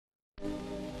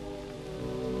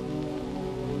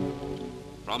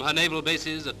From her naval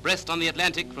bases at Brest on the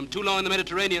Atlantic, from Toulon in the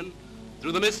Mediterranean,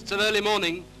 through the mists of early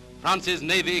morning, France's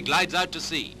navy glides out to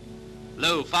sea.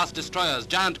 Lo, fast destroyers,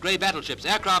 giant grey battleships,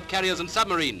 aircraft carriers and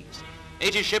submarines,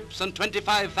 80 ships and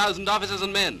 25,000 officers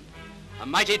and men. A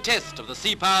mighty test of the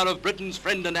sea power of Britain's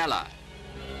friend and ally.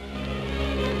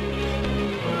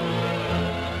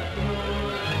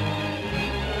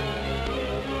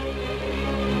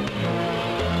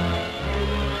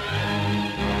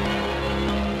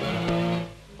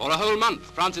 For a whole month,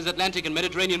 France's Atlantic and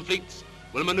Mediterranean fleets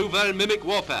will maneuver and mimic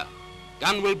warfare.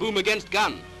 Gun will boom against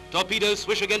gun, torpedoes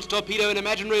swish against torpedo in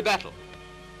imaginary battle.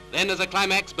 Then, as a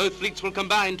climax, both fleets will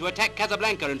combine to attack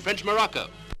Casablanca in French Morocco.